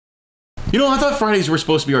You know, I thought Fridays were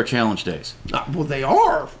supposed to be our challenge days. Well, they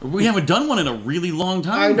are. We haven't done one in a really long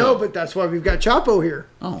time. I know, but that's why we've got Chapo here.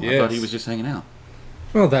 Oh, yes. I thought he was just hanging out.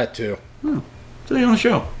 Well, that too. Oh, today on the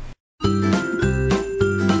show.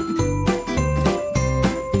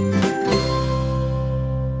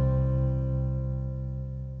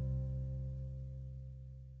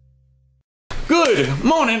 Good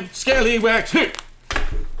morning, Scallywags.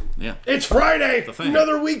 Yeah. It's Friday.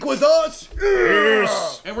 Another week with us.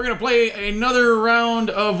 Yes. And we're going to play another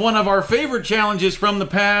round of one of our favorite challenges from the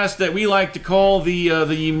past that we like to call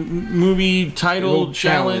the movie title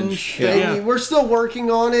challenge. Yeah. We're still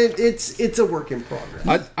working on it. It's a work in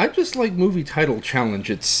progress. I just like movie title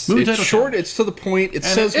challenge. It's title short. challenge. It's to the point. It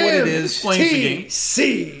says what it is. Explains the game.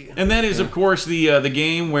 TC. And that is, of course, the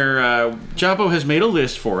game where Chapo has made a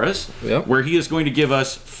list for us, where he is going to give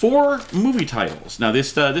us 4 movie titles. Now,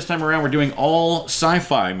 this time around, we're doing all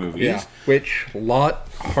sci-fi movies. Yeah, which a lot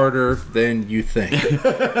harder than you think.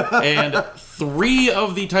 And 3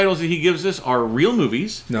 of the titles that he gives us are real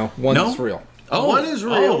movies. No, one is real. Oh, one is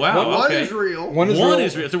real. Oh, wow. One is real. One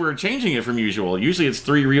is real. So we're changing it from usual. Usually it's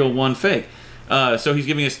 3 real, 1 fake. So he's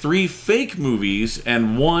giving us 3 fake movies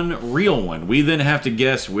and 1 real one. We then have to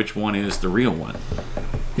guess which one is the real one.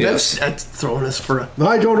 Yes. That's throwing us for a...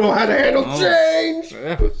 I don't know how to handle change.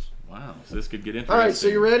 Wow, so this could get interesting. All right, so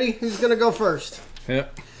you ready? Who's going to go first? Yeah.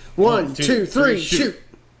 1, 2, 3, shoot.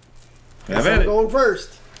 Have at I'm it. going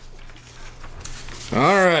first.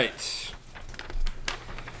 All right.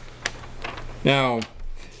 Now,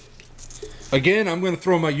 again, I'm going to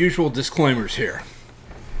throw my usual disclaimers here.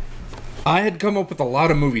 I had come up with a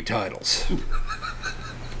lot of movie titles.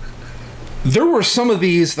 There were some of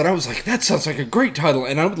these that I was like, that sounds like a great title,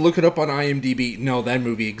 and I would look it up on IMDb. No, that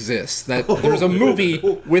movie exists. There's a movie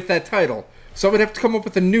with that title. So I would have to come up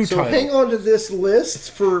with a new title. So hang on to this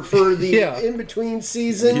list for the in-between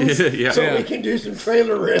seasons so we can do some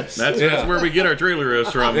trailer riffs. That's where we get our trailer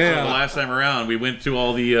riffs from. The last time around, we went to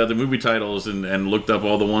all the movie titles and looked up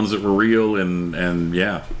all the ones that were real and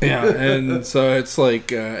yeah. Yeah, and so it's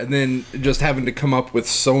like, and then just having to come up with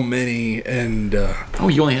so many and... Oh,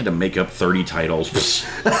 you only had to make up 30 titles.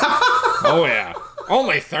 Oh, yeah.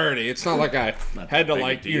 Only 30. It's not like I had to,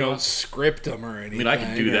 like, script them or anything. I mean, I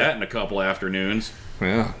could do that in a couple afternoons.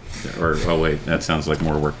 Yeah. Or, oh, wait, that sounds like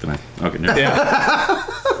more work than I... Okay, no. Yeah.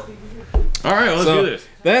 All right, well, let's do this.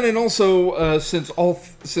 That, and also,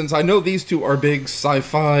 since I know these two are big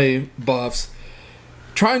sci-fi buffs,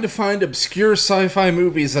 trying to find obscure sci-fi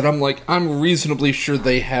movies that I'm reasonably sure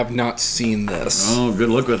they have not seen this. Oh, good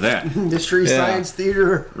luck with that. Mystery Science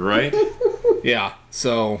Theater. Right? Yeah,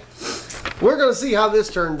 so... We're going to see how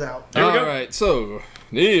this turns out. Alright, so,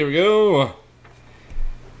 here we go.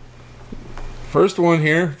 First one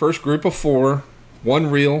here, first group of 4. 1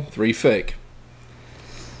 real, 3 fake.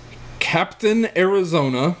 Captain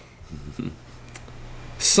Arizona.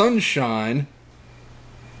 Sunshine.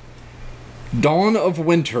 Dawn of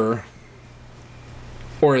Winter.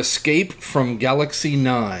 Or Escape from Galaxy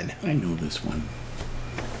 9. I know this one.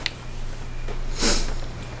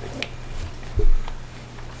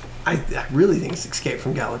 I really think it's Escape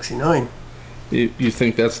from Galaxy 9. You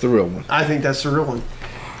think that's the real one? I think that's the real one.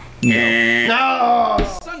 No!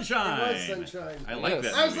 No! Sunshine! It was Sunshine. I like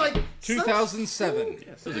that. I was like... 2007.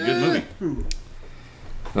 Yes, this is a good movie.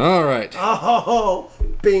 All right. Oh,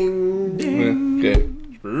 bing. Ding. Okay.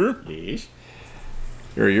 Yes.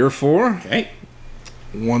 Here are your 4. Okay.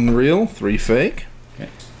 1 real, 3 fake. Okay.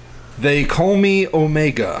 They Call Me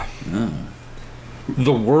Omega.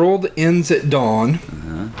 The World Ends at Dawn.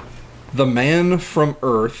 The Man from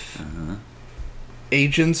Earth.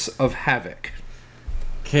 Agents of Havoc.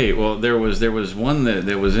 Okay, well, there was one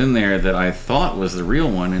that was in there that I thought was the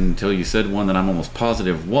real one until you said one that I'm almost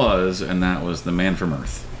positive was, and that was The Man from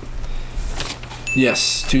Earth.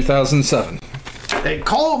 Yes, 2007. They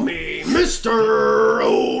call me Mr.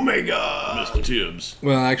 Omega. Mr. Tibbs.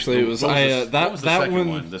 Well, actually, it was that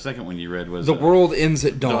one. The second one you read was The World Ends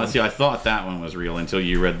at Dawn. No, see, I thought that one was real until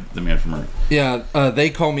you read The Man from Earth. Yeah,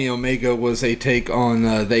 They Call Me Omega was a take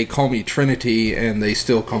on They Call Me Trinity, and They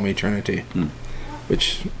Still Call Me Trinity.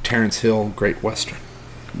 Which, Terrence Hill, Great Western.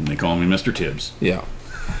 And they call me Mr. Tibbs. Yeah.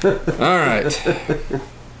 All right.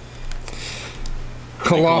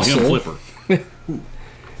 Colossal. They call him Flipper.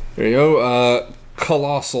 There you go.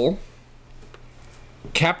 Colossal.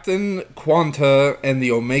 Captain Quanta and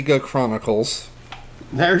the Omega Chronicles.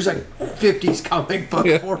 There's a 50s comic book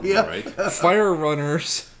for you. Right. Fire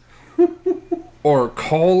Runners. Or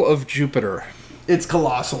Call of Jupiter. It's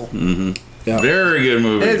Colossal. Yeah. Very good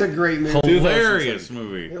movie. It's a great movie. Hilarious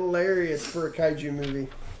movie. Hilarious for a kaiju movie.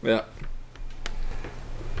 Yeah.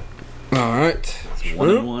 All right. It's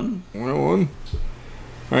 1-1. 1-1. All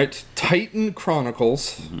right. Titan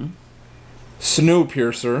Chronicles.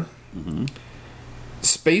 Snowpiercer.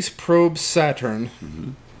 Space Probe Saturn.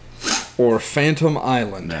 Or Phantom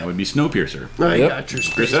Island. That would be Snowpiercer. I got your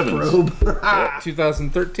Space Probe.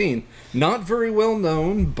 2013. Not very well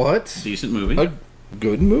known, but... Decent movie. A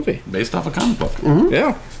good movie. Based off a comic book.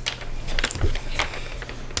 Yeah.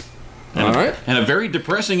 All right. And a very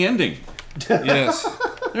depressing ending. Yes.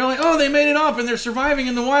 They're like, oh, they made it off and they're surviving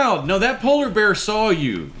in the wild. No, that polar bear saw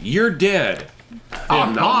you. You're dead.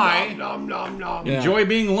 Bye. Nom, nom, nom. Enjoy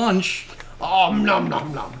being lunch. Nom, nom,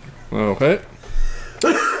 nom. Okay.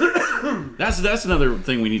 That's another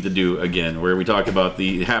thing we need to do again, where we talk about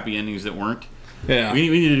the happy endings that weren't. Yeah. We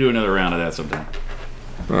need to do another round of that sometime.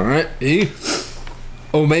 All right. E.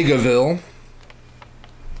 Omegaville.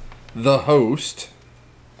 The Host.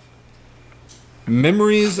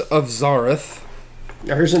 Memories of Zareth.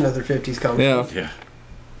 Here's another 50s comic. Yeah.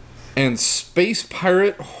 And Space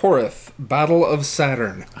Pirate Horeth, Battle of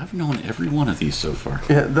Saturn. I've known every one of these so far.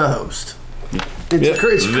 Yeah, The Host. Yeah.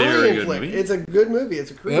 It's a Very Korean good flick. movie. It's a good movie.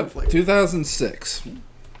 It's a Korean flick. 2006.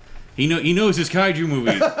 He knows his kaiju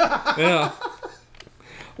movies. Yeah.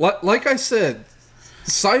 Like I said,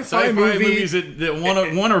 sci-fi movies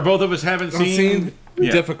that one or both of us haven't seen.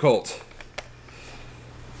 Difficult.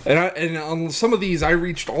 And on some of these, I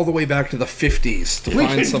reached all the way back to the 50s to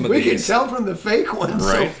find some of these. We can tell from the fake ones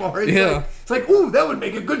so far. It's like, ooh, that would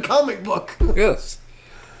make a good comic book. Yes.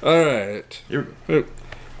 All right. Here we go.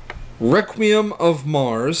 Requiem of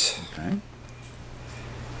Mars. Okay.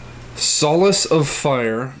 Solace of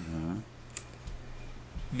Fire.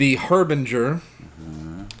 The Harbinger.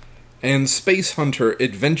 And Space Hunter,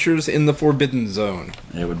 Adventures in the Forbidden Zone.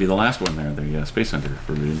 It would be the last one there, the Space Hunter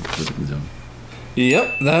Forbidden Zone.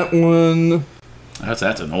 Yep, that one. That's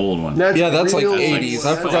an old one. That's like 80s. I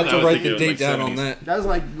That's forgot to write the like date down 70s. on that. That was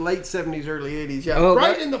like late 70s, early 80s. Yeah, Oh,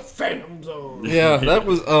 in the Phantom Zone. Yeah, that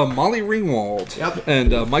was Molly Ringwald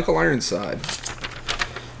and Michael Ironside.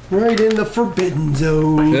 Right in the Forbidden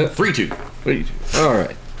Zone. Yeah. 3-2. All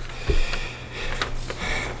right.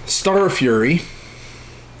 Star Fury.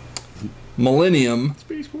 Millennium.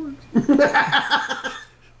 Space Force.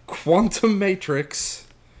 Quantum Matrix.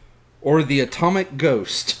 Or the Atomic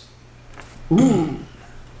Ghost. Ooh.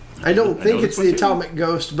 I don't think it's the Atomic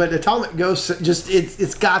Ghost, but Atomic Ghost just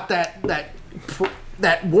it's got that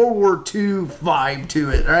World War II vibe to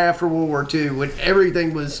it. Right after World War II, when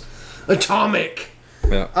everything was atomic.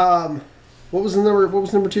 Yeah. What was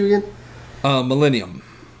number 2 again? Millennium.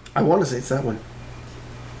 I want to say it's that one,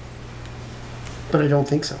 but I don't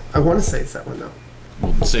think so. I want to say it's that one though.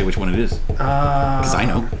 Well, say which one it is. Because I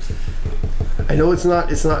know. I know it's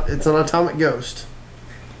not. It's an Atomic Ghost.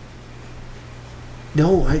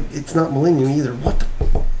 No, it's not Millennium either. What the?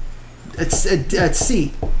 It's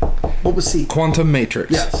C. What was C? Quantum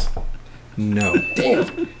Matrix. Yes. No.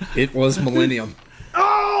 Damn. It was Millennium.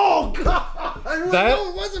 Oh God! No,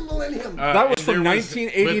 it wasn't Millennium. That was from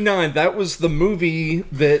 1989. That was the movie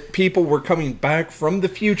that people were coming back from the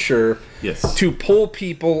future to pull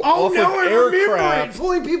people off of aircraft.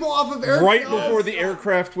 Pulling people off of aircraft. Right before the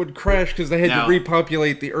aircraft would crash because they had to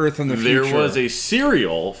repopulate the Earth in the future. There was a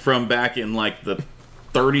serial from back in like the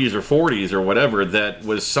 30s or 40s or whatever that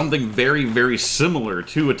was something very, very similar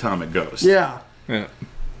to Atomic Ghost. Yeah.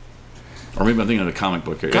 Or maybe I'm thinking of a comic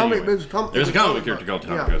book. There's a comic book character called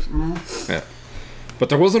Atomic Ghost. Yeah. But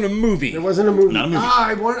there wasn't a movie. There wasn't a movie.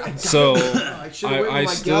 Not a movie. I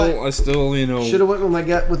still, you know. Should have went with my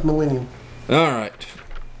gut with Millennium. All right.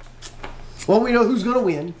 Well, we know who's going to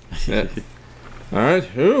win. Yeah. All right.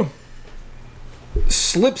 Who?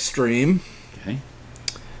 Slipstream. Okay.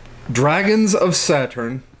 Dragons of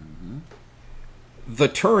Saturn. The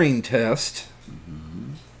Turing Test.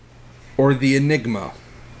 Or the Enigma.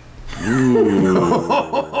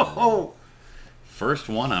 Ooh. First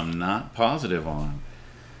one I'm not positive on.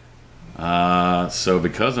 So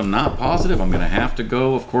because I'm not positive, I'm going to have to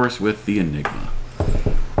go, of course, with the Enigma.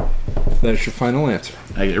 That's your final answer.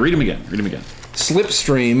 Read them again.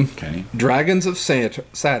 Slipstream. Okay. Dragons of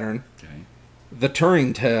Saturn. Okay. The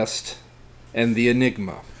Turing Test. And the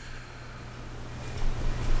Enigma.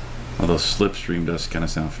 Although Slipstream does kind of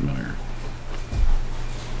sound familiar.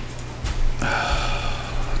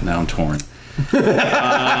 Now I'm torn.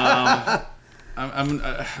 I'm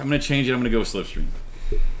going to change it. I'm going to go with Slipstream.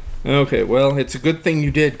 Okay, well, it's a good thing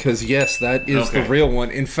you did, because yes, that is the real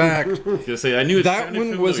one. In fact, I knew that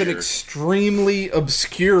one was an extremely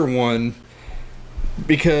obscure one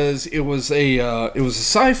because it was a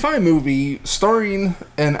sci-fi movie starring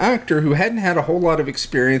an actor who hadn't had a whole lot of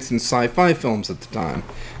experience in sci-fi films at the time.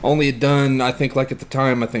 Only had done, I think, like at the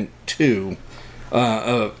time, two.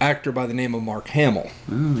 An actor by the name of Mark Hamill.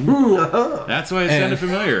 That's why it sounded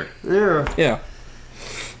familiar. Yeah.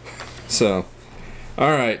 So,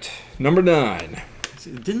 all right, number 9.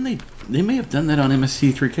 Didn't they? They may have done that on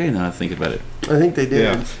MST3K. Now I think about it. I think they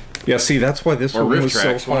did. Yeah. See, that's why this one was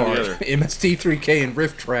so hard. MST3K and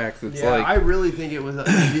Riff Tracks. It's like I really think it was.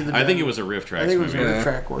 I think it was a Riff Tracks. I think it was movie. a Riff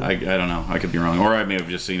Track one. I don't know. I could be wrong, or I may have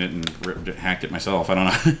just seen it and hacked it myself. I don't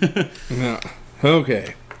know. No.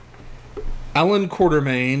 Okay. Alan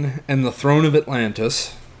Quatermain and the Throne of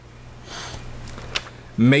Atlantis.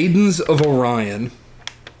 Maidens of Orion.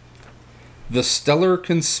 The Stellar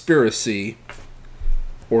Conspiracy.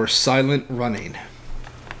 Or Silent Running.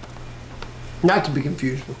 Not to be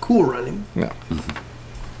confused with Cool Running. Yeah.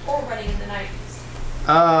 Or Running in the Night.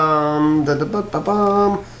 I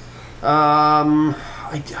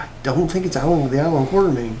don't think it's Alan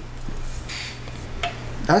Quatermain.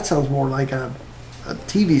 That sounds more like a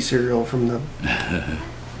TV serial from the.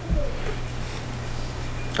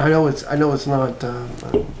 I know it's not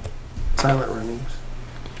Silent Runnings.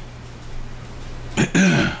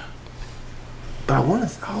 But I want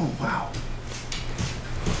to. Oh wow!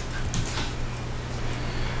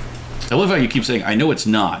 I love how you keep saying, "I know it's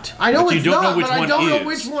not." I know but it's you don't not, know which but one I don't is. know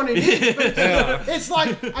which one it is. But it's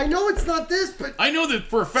like I know it's not this, but I know that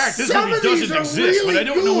for a fact this some movie of these doesn't are exist, but really I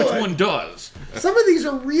don't know which good. one does. Some of these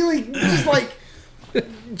are really just like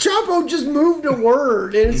Chapo just moved a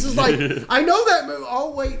word, and it's just like I know that move.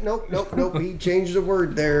 Oh wait, nope. He changed a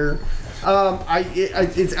word there.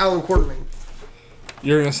 It's Alan Quatermain.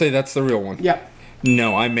 You're gonna say that's the real one? Yeah.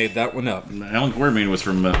 No, I made that one up. Alan Quatermain was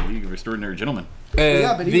from League of Extraordinary Gentlemen.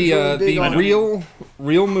 Yeah, but he was really big on the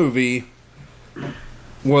real movie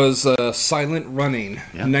was Silent Running,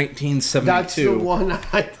 1972. That's the one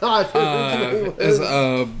I thought.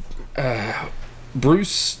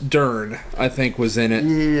 Bruce Dern, I think, was in it.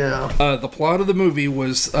 Yeah. The plot of the movie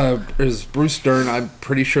is Bruce Dern. I'm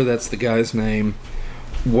pretty sure that's the guy's name.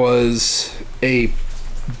 Was a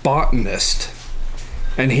botanist,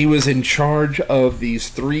 and he was in charge of these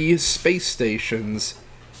 3 space stations,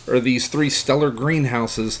 or these 3 stellar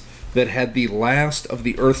greenhouses that had the last of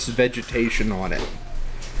the Earth's vegetation on it.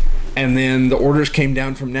 And then the orders came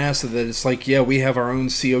down from NASA that it's like, yeah, we have our own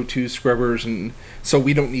CO2 scrubbers, and so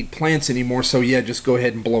we don't need plants anymore, so yeah, just go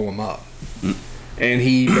ahead and blow them up. And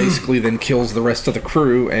he basically then kills the rest of the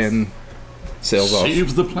crew and sails off.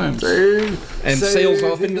 Saves the plants. And sails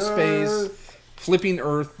off into space, flipping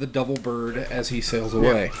Earth the double bird as he sails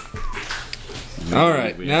away. All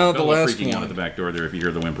right, now the last freaking one. out at the back door there if you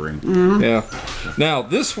hear the whimpering. Yeah. Now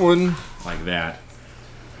this one Like that.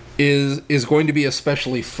 is going to be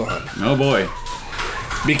especially fun Oh boy.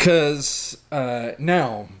 because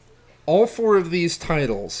now all 4 of these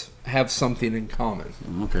titles have something in common.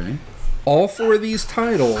 Okay. All 4 of these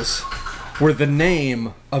titles were the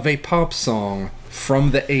name of a pop song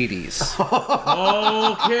from the 80s.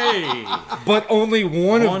 Okay. But only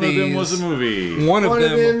one of these... them was a movie. One of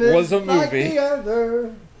them was a like movie. the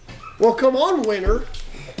other. Well, come on, winner.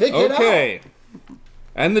 Pick it Okay.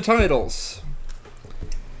 And the titles.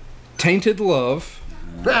 Tainted Love.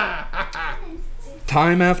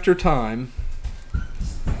 Time After Time.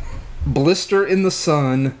 Blister in the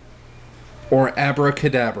Sun. Or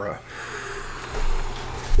Abracadabra.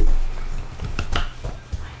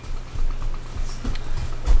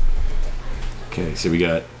 Okay, so we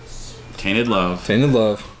got Tainted Love. Tainted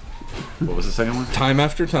Love. What was the second one? Time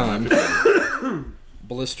After Time.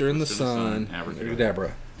 Blister in the Sun.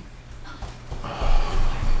 Abracadabra.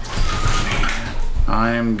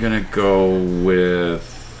 I'm gonna go with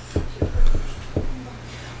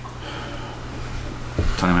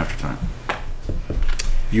Time After Time.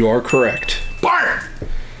 You are correct. Barn!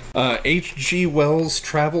 H.G. Wells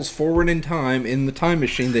travels forward in time in the time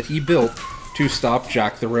machine that he built to stop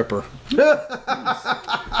Jack the Ripper.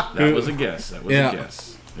 That was a guess. That was a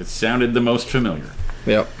guess. It sounded the most familiar.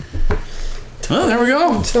 Yep. Well, there we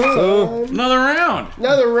go. So, Another round.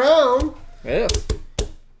 Another round. yeah.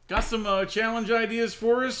 Got some challenge ideas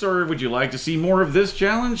for us, or would you like to see more of this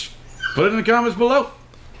challenge? Put it in the comments below.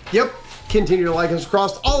 Yep. Continue to like us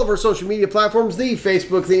across all of our social media platforms, the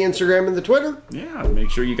Facebook, the Instagram, and the Twitter. Yeah, make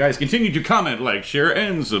sure you guys continue to comment, like, share,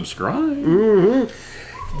 and subscribe.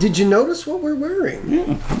 Mm-hmm. Did you notice what we're wearing?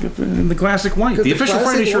 Yeah, the classic white. The official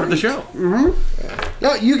Friday shirt of the show. Mm-hmm.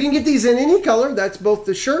 Now, you can get these in any color. That's both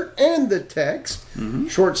the shirt and the text.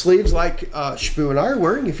 Short sleeves like Shpoo and I are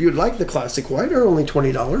wearing, if you'd like the classic white, are only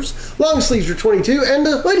 $20. Long sleeves are $22. And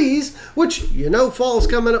the hoodies, which, you know, fall's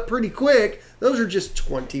coming up pretty quick, those are just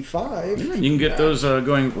 $25. Yeah, you can get those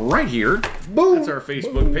going right here. Boom. That's our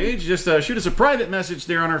Facebook page. Just shoot us a private message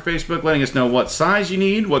there on our Facebook letting us know what size you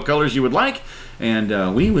need, what colors you would like, and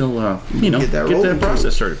we will, get that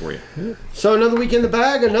process started for you. So another week in the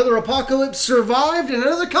bag, another apocalypse survived, and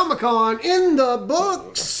another Comic-Con in the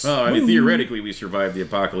books. Well, I mean, theoretically, we survived the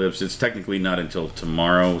apocalypse. It's technically not until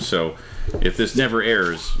tomorrow, so if this never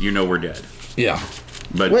airs, you know we're dead. Yeah.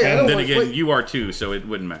 But then again, you are too, so it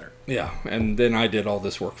wouldn't matter. Yeah, and then I did all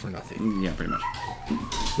this work for nothing. Yeah, pretty much.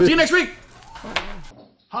 See you next week!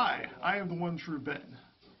 Hi, I am the one true Ben.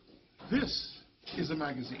 This is a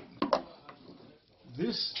magazine.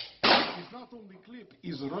 This is not only clip,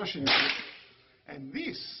 is a Russian clip. And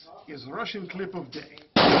this is a Russian clip of day.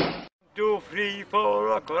 2, 3,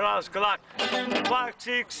 4, clock, 5,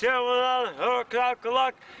 6, 7, 8,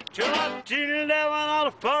 clock, 10,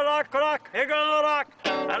 11, 12, clock, we're gonna rock,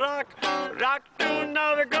 now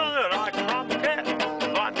we're gonna rock, from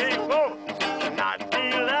 10, 1, 2, 4, not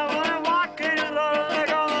 11, walking, we're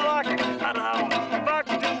gonna rock, around, back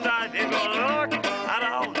tonight, we're gonna rock,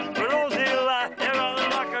 around, Rosilla,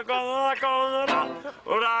 we're gonna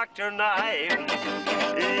rock tonight,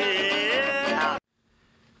 yeah.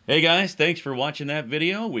 Hey guys, thanks for watching that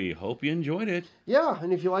video. We hope you enjoyed it. Yeah,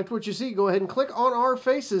 and if you liked what you see, go ahead and click on our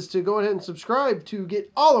faces to go ahead and subscribe to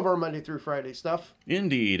get all of our Monday through Friday stuff.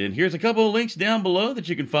 Indeed, and here's a couple of links down below that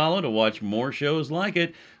you can follow to watch more shows like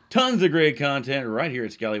it. Tons of great content right here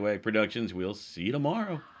at Scallywag Productions. We'll see you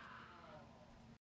tomorrow.